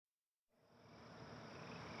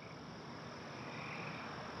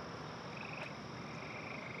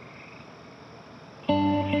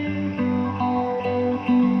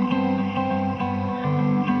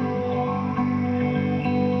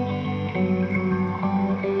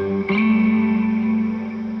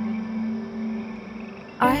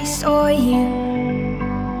I saw you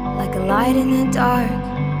like a light in the dark.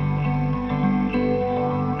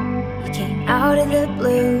 You came out of the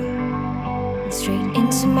blue and straight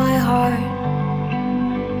into my heart.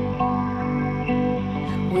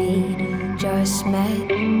 We'd just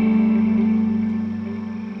met,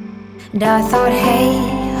 and I thought, hey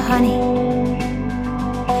honey,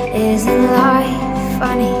 isn't life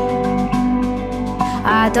funny?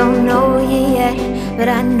 I don't know you yet, but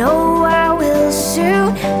I know I will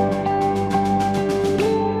soon.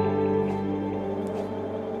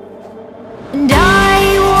 And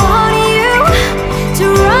I want you to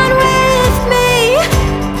run with me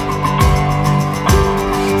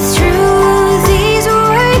through these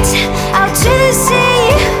woods out to the sea.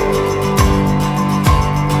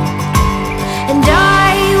 And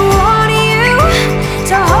I want you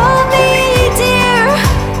to hold me dear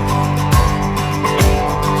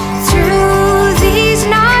through these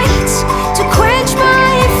nights to quench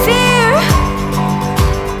my fear.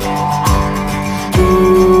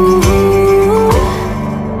 Ooh,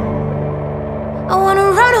 I wanna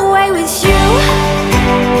run away with you.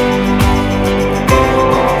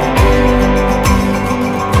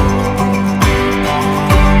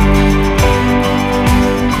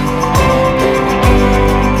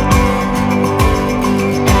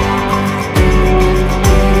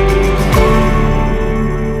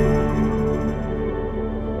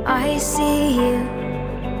 I see you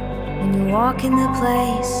when you walk in the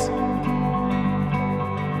place,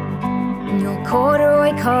 in your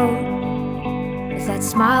corduroy coat, with that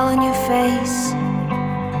smile on your face.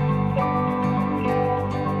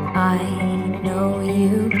 I know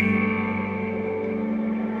you,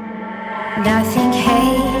 and I think,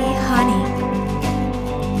 hey honey,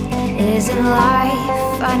 isn't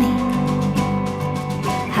life funny?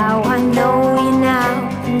 How I know you now,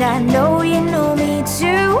 and I know you know me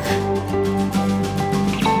too.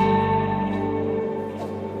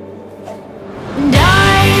 And I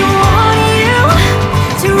want you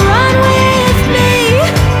to run with me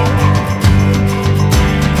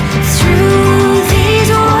through these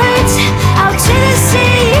woods out to the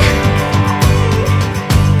sea.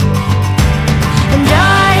 And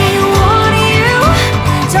I want you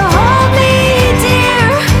to hold me dear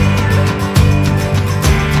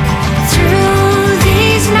through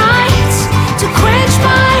these nights to quench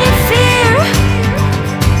my fear.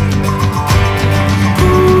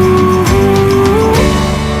 Ooh,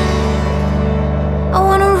 I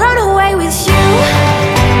wanna run away with you.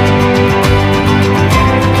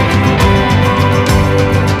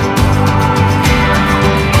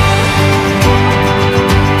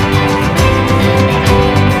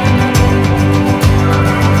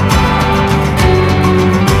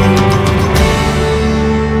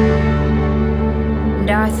 And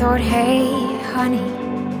I thought, hey honey,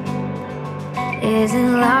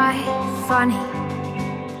 isn't life funny?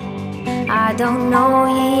 I don't know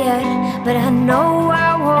you yet, but I know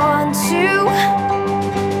I want to.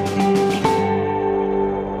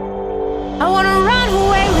 I wanna run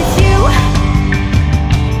away with you.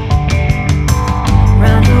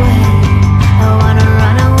 Run away, I wanna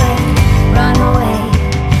run away,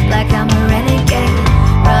 like I'm a renegade.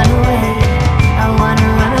 Run away, I wanna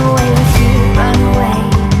run away with you. Run away,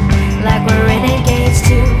 like we're renegades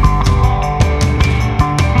too.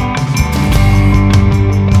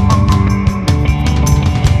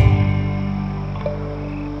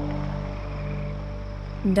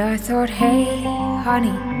 And I thought, hey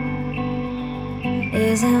honey,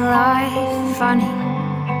 isn't life funny?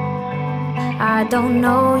 I don't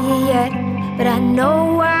know you yet, but I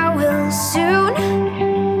know I will soon.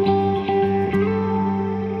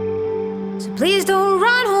 So please don't